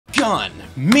Gun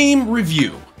Meme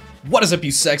Review. What is up, you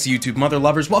sexy YouTube mother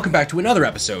lovers? Welcome back to another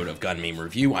episode of Gun Meme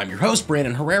Review. I'm your host,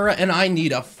 Brandon Herrera, and I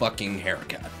need a fucking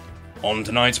haircut. On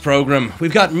tonight's program,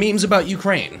 we've got memes about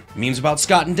Ukraine, memes about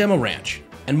Scott and Demo Ranch,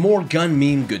 and more gun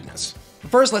meme goodness.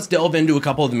 But first, let's delve into a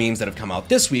couple of the memes that have come out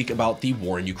this week about the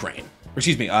war in Ukraine. Or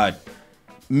excuse me,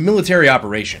 military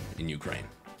operation in Ukraine.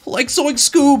 Like Zoink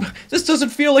Scoob, this doesn't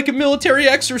feel like a military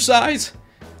exercise.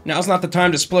 Now's not the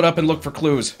time to split up and look for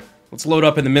clues. Let's load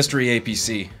up in the mystery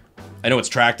APC. I know it's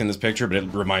tracked in this picture, but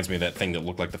it reminds me of that thing that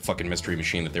looked like the fucking mystery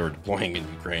machine that they were deploying in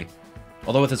Ukraine.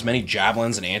 Although with as many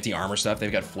javelins and anti-armor stuff they've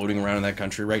got floating around in that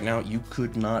country right now, you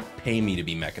could not pay me to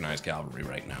be mechanized cavalry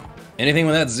right now. Anything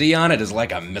with that Z on it is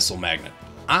like a missile magnet.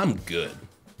 I'm good.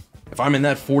 If I'm in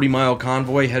that 40-mile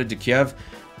convoy headed to Kiev,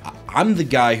 I'm the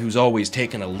guy who's always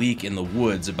taken a leak in the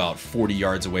woods about 40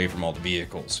 yards away from all the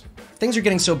vehicles. Things are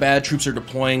getting so bad, troops are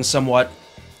deploying somewhat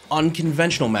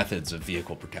unconventional methods of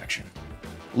vehicle protection.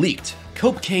 Leaked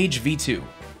Cope Cage V2.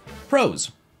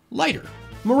 Pros: lighter,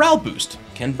 morale boost,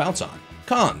 can bounce on.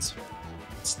 Cons: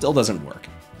 still doesn't work.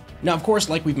 Now, of course,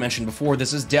 like we've mentioned before,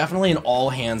 this is definitely an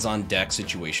all-hands-on-deck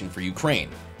situation for Ukraine,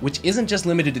 which isn't just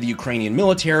limited to the Ukrainian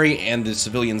military and the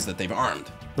civilians that they've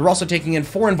armed. They're also taking in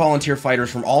foreign volunteer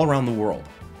fighters from all around the world.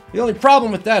 The only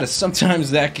problem with that is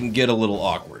sometimes that can get a little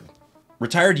awkward.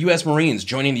 Retired US Marines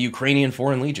joining the Ukrainian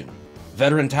Foreign Legion.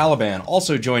 Veteran Taliban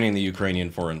also joining the Ukrainian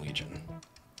Foreign Legion.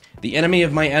 The enemy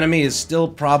of my enemy is still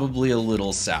probably a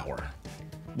little sour.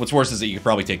 What's worse is that you could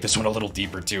probably take this one a little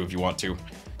deeper too if you want to.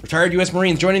 Retired US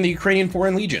Marines joining the Ukrainian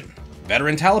Foreign Legion.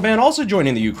 Veteran Taliban also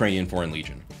joining the Ukrainian Foreign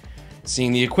Legion.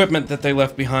 Seeing the equipment that they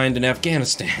left behind in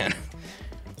Afghanistan.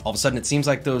 All of a sudden it seems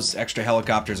like those extra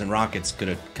helicopters and rockets could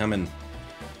have come in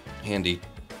handy.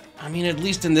 I mean, at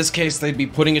least in this case they'd be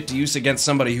putting it to use against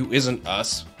somebody who isn't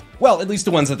us. Well, at least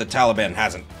the ones that the Taliban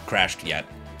hasn't crashed yet.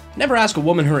 Never ask a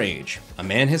woman her age, a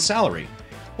man his salary,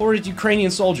 or a Ukrainian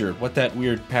soldier what that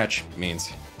weird patch means.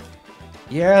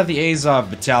 Yeah, the Azov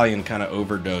battalion kind of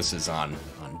overdoses on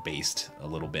based a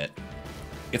little bit.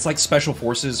 It's like Special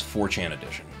Forces 4chan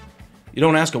edition. You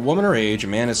don't ask a woman her age, a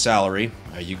man his salary,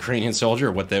 a Ukrainian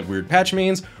soldier what that weird patch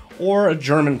means, or a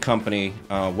German company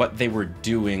what they were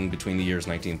doing between the years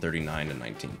 1939 and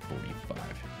 1945.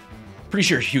 Pretty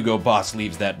sure Hugo Boss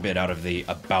leaves that bit out of the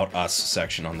About Us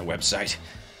section on the website.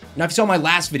 Now, if you saw my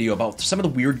last video about some of the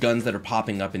weird guns that are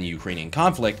popping up in the Ukrainian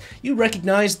conflict, you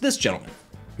recognize this gentleman.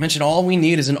 I mentioned all we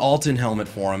need is an Alton helmet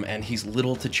for him, and he's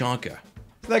Little Tachanka.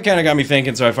 So that kind of got me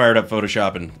thinking, so I fired up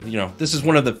Photoshop, and, you know, this is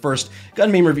one of the first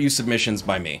gun meme review submissions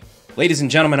by me. Ladies and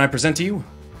gentlemen, I present to you,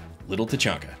 Little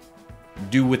Tachanka.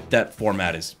 Do with that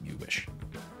format as you wish.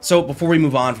 So, before we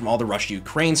move on from all the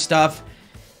Russia-Ukraine stuff,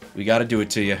 we gotta do it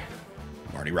to you.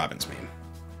 Marty Robbins meme.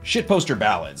 Shitposter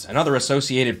ballads and other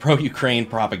associated pro-Ukraine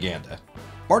propaganda.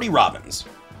 Marty Robbins.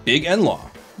 Big N-Law.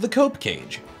 The Cope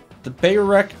Cage. The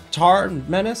Bayraktar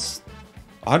Menace.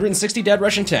 160 dead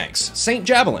Russian tanks. Saint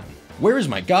Javelin. Where is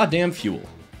my goddamn fuel?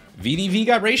 VDV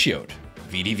got ratioed.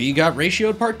 VDV got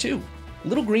ratioed part 2.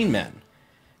 Little Green Men.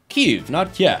 Kyiv,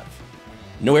 not Kiev.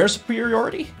 No air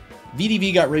superiority?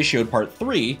 VDV got ratioed part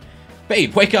 3.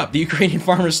 Babe, wake up, the Ukrainian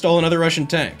farmer stole another Russian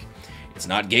tank. It's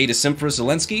not gay to simp for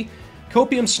Zelensky.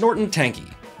 Copium snorting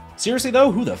tanky. Seriously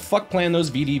though, who the fuck planned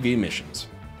those VDV missions?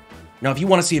 Now, if you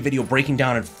want to see a video breaking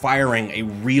down and firing a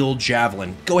real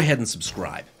javelin, go ahead and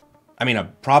subscribe. I mean,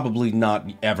 I'm probably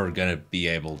not ever gonna be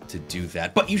able to do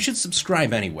that, but you should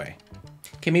subscribe anyway.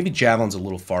 Okay, maybe javelin's a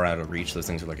little far out of reach. Those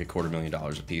things are like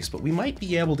 $250,000 a piece, but we might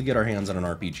be able to get our hands on an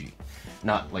RPG.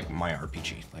 Not like my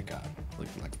RPG, like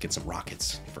get some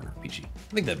rockets for an RPG.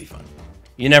 I think that'd be fun.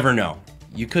 You never know.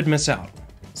 You could miss out.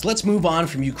 So let's move on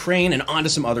from Ukraine and onto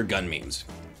some other gun memes.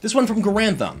 This one from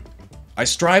Garantham. I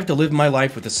strive to live my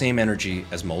life with the same energy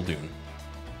as Muldoon.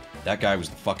 That guy was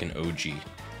the fucking OG.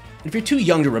 And if you're too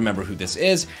young to remember who this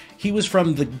is, he was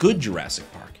from the good Jurassic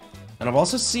Park. And I've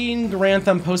also seen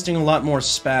Garantham posting a lot more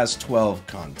Spaz 12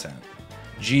 content.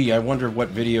 Gee, I wonder what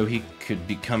video he could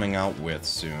be coming out with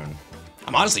soon.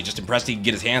 I'm honestly just impressed he could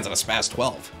get his hands on a Spaz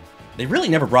 12. They really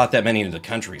never brought that many into the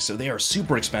country, so they are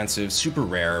super expensive, super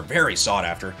rare, very sought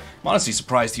after. I'm honestly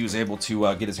surprised he was able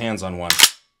to get his hands on one.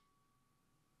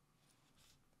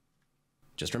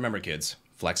 Just remember, kids,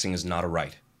 flexing is not a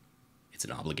right. It's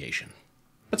an obligation.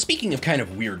 But speaking of kind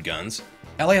of weird guns,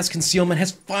 LAS Concealment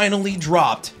has finally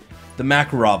dropped the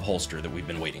Makarov holster that we've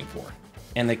been waiting for.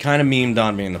 And they kind of memed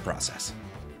on me in the process.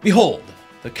 Behold,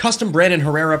 the custom Brandon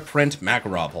Herrera print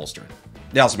Makarov holster.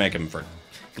 They also make them for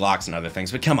Glocks and other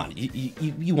things, but come on,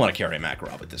 you want to carry a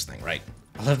Makarov with this thing, right?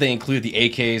 I love they include the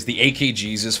AKs, the AK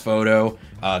Jesus photo,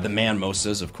 the Man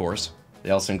Mosas, of course. They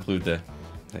also include the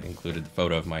They included the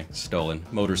photo of my stolen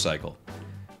motorcycle.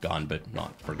 Gone but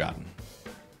not forgotten.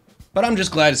 But I'm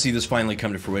just glad to see this finally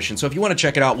come to fruition, so if you want to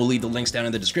check it out, we'll leave the links down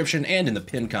in the description and in the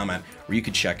pinned comment where you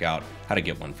can check out how to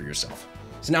get one for yourself.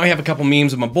 So now I have a couple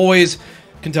memes of my boys,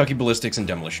 Kentucky Ballistics and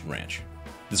Demolition Ranch.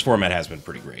 This format has been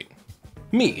pretty great.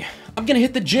 Me, I'm gonna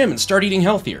hit the gym and start eating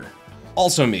healthier.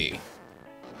 Also me,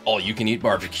 all you can eat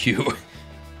barbecue.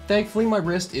 Thankfully my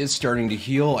wrist is starting to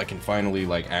heal. I can finally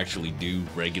actually do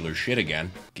regular shit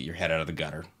again. Get your head out of the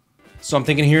gutter. So I'm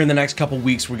thinking here in the next couple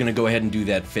weeks we're gonna go ahead and do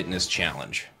that fitness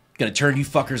challenge. Gonna turn you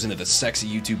fuckers into the sexy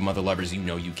YouTube mother lovers you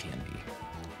know you can be.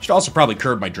 Should also probably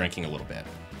curb my drinking a little bit.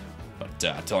 But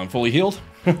until I'm fully healed,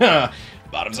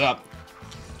 bottoms up.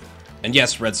 And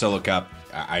yes, Red Solo Cup,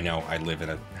 I know I live in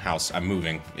a house, I'm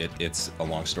moving. It's a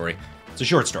long story. It's a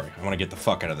short story. I want to get the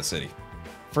fuck out of the city.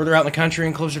 Further out in the country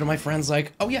and closer to my friends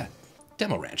like, oh yeah,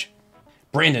 Demo Ranch.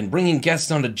 Brandon, bringing guests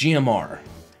onto GMR.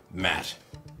 Matt.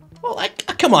 Well,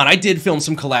 come on, I did film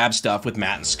some collab stuff with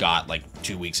Matt and Scott like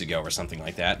 2 weeks ago or something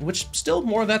like that, which still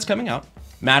more of that's coming out.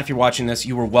 Matt, if you're watching this,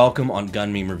 you were welcome on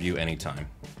Gun Meme Review anytime.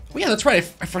 Oh yeah, that's right,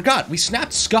 I forgot. We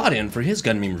snapped Scott in for his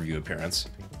Gun Meme Review appearance.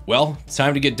 Well, it's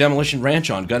time to get Demolition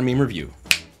Ranch on Gun Meme Review.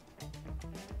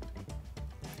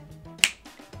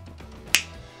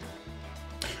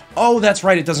 Oh, that's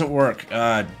right, it doesn't work.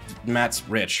 Matt's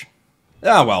rich.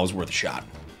 Ah, well, it was worth a shot.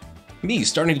 Me,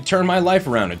 starting to turn my life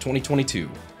around in 2022.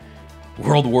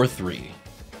 World War III.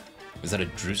 Is that a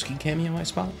Drewski cameo I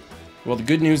spot? Well, the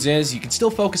good news is, you can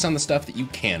still focus on the stuff that you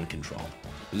can control.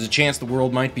 There's a chance the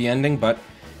world might be ending, but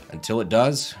until it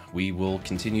does, we will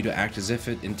continue to act as if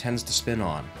it intends to spin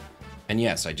on. And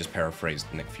yes, I just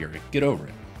paraphrased Nick Fury. Get over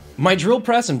it. My drill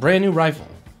press and brand new rifle.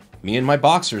 Me and my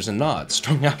boxers and nods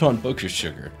strung out on Booker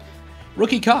Sugar.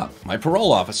 Rookie cop, my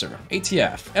parole officer,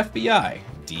 ATF, FBI,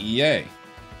 DEA.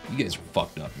 You guys are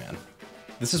fucked up, man.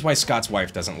 This is why Scott's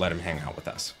wife doesn't let him hang out with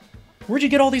us. Where'd you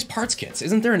get all these parts kits?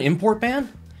 Isn't there an import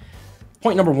ban?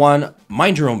 Point number one,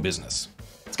 mind your own business.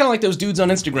 It's kind of like those dudes on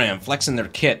Instagram flexing their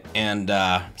kit, and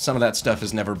some of that stuff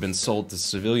has never been sold to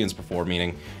civilians before,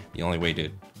 meaning the only way to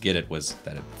get it was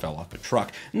that it fell off a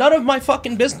truck. None of my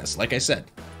fucking business, like I said.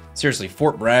 Seriously,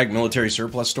 Fort Bragg military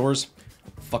surplus stores?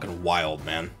 Fucking wild,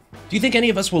 man. Do you think any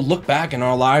of us will look back in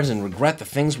our lives and regret the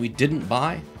things we didn't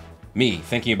buy? Me,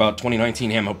 thinking about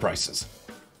 2019 ammo prices.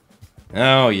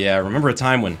 Oh yeah, remember a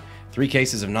time when 3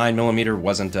 cases of 9mm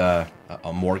wasn't a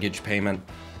mortgage payment?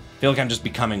 I feel like I'm just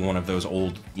becoming one of those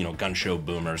old, gun show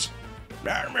boomers.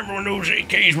 I remember when those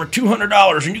AKs were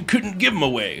 $200 and you couldn't give them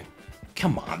away.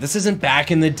 Come on, this isn't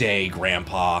back in the day,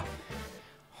 Grandpa.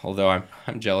 Although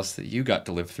I'm jealous that you got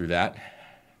to live through that.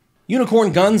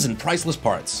 Unicorn guns and priceless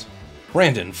parts.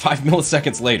 Brandon, 5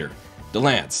 milliseconds later.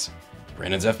 DeLance,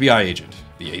 Brandon's FBI agent,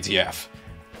 the ATF.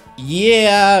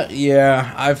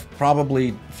 Yeah, I've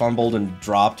probably fumbled and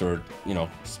dropped, or,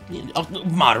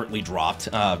 moderately dropped,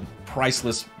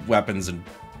 priceless weapons and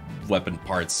weapon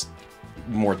parts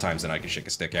more times than I can shake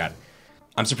a stick at.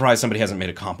 I'm surprised somebody hasn't made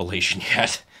a compilation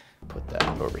yet. Put that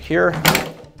over here,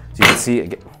 so you can see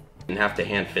again. Didn't have to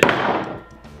hand fit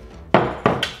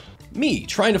it. Me,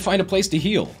 trying to find a place to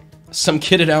heal. Some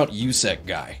kitted out USEC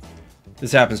guy.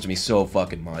 This happens to me so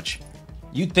fucking much.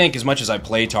 You'd think as much as I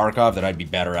play Tarkov that I'd be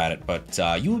better at it, but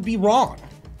you would be wrong.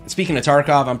 And speaking of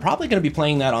Tarkov, I'm probably going to be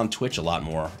playing that on Twitch a lot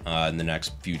more in the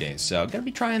next few days, so I'm going to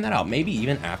be trying that out, maybe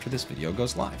even after this video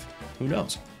goes live. Who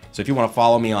knows? So if you want to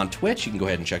follow me on Twitch, you can go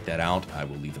ahead and check that out. I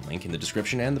will leave the link in the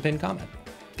description and the pinned comment.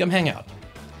 Come hang out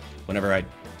whenever I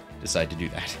decide to do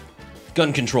that.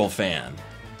 Gun control fan.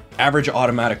 Average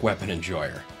automatic weapon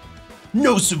enjoyer.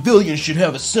 No civilian should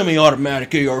have a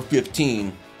semi-automatic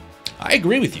AR-15. I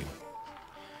agree with you.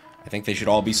 I think they should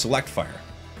all be select fire.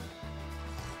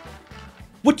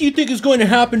 What do you think is going to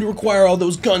happen to require all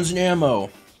those guns and ammo?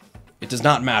 It does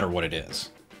not matter what it is.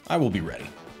 I will be ready.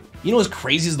 You know, as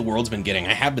crazy as the world's been getting,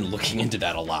 I have been looking into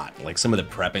that a lot. Like some of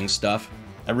the prepping stuff.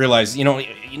 I realize,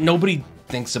 nobody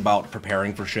thinks about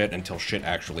preparing for shit until shit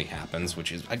actually happens,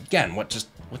 which is, again, what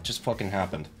just fucking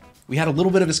happened. We had a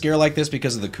little bit of a scare like this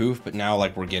because of the coof, but now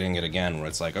we're getting it again, where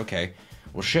it's like, okay,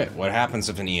 well shit, what happens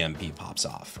if an EMP pops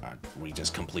off? Are we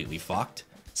just completely fucked?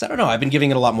 So I don't know, I've been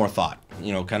giving it a lot more thought.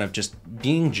 Kind of just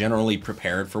being generally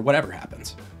prepared for whatever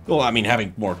happens. Well, I mean,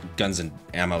 having more guns and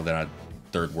ammo than a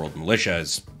third world militia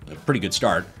is a pretty good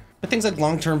start. But things like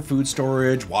long-term food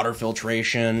storage, water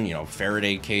filtration,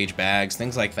 Faraday cage bags,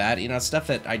 things like that, stuff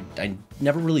that I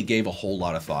never really gave a whole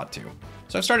lot of thought to.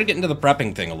 So I've started getting to the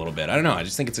prepping thing a little bit. I don't know, I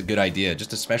just think it's a good idea,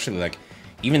 just especially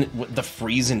even the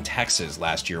freeze in Texas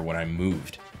last year when I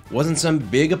moved. It wasn't some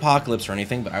big apocalypse or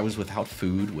anything, but I was without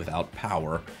food, without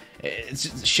power. It's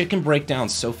just, shit can break down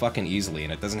so fucking easily,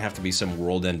 and it doesn't have to be some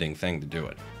world-ending thing to do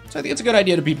it. So I think it's a good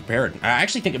idea to be prepared. I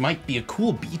actually think it might be a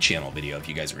cool B-channel video if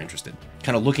you guys are interested.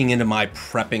 Kind of looking into my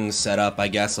prepping setup, I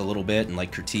guess, a little bit, and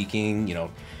like critiquing, you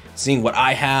know, seeing what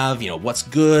I have, you know, what's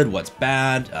good, what's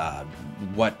bad,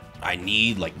 what I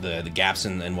need, like the gaps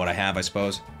in what I have, I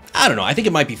suppose. I don't know, I think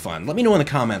it might be fun. Let me know in the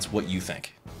comments what you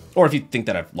think. Or if you think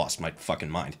that I've lost my fucking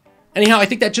mind. Anyhow, I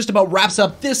think that just about wraps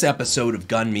up this episode of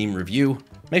Gun Meme Review.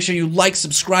 Make sure you like,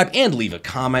 subscribe, and leave a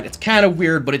comment. It's kind of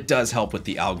weird, but it does help with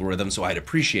the algorithm, so I'd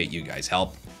appreciate you guys'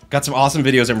 help. Got some awesome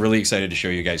videos I'm really excited to show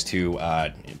you guys too.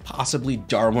 Possibly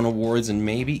Darwin Awards, and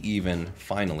maybe even,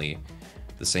 finally,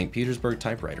 the St. Petersburg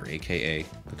typewriter, aka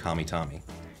the Kami Tommy.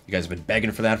 You guys have been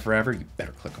begging for that forever. You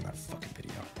better click on that fucking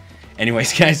video.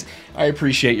 Anyways, guys, I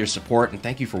appreciate your support, and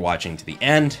thank you for watching to the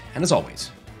end. And as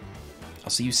always, I'll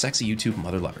see you sexy YouTube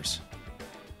mother lovers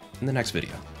in the next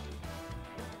video.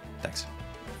 Thanks.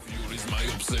 Fuel is my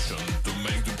obsession to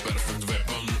make the perfect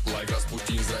weapon, like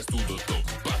Rasputin's rise to the top.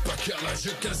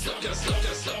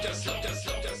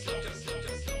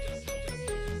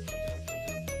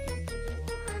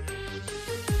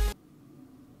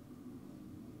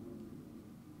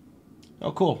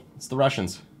 Oh, cool. It's the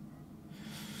Russians.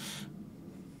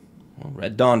 Well,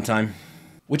 Red Dawn time.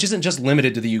 Which isn't just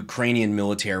limited to the Ukrainian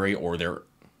military or their...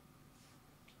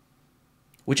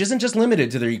 Which isn't just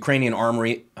limited to their Ukrainian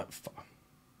armory...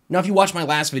 Now, if you watch my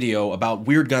last video about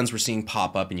weird guns we're seeing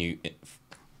pop up in you...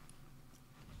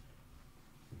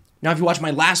 Now, if you watch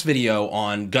my last video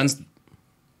on guns...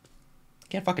 I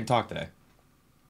can't fucking talk today.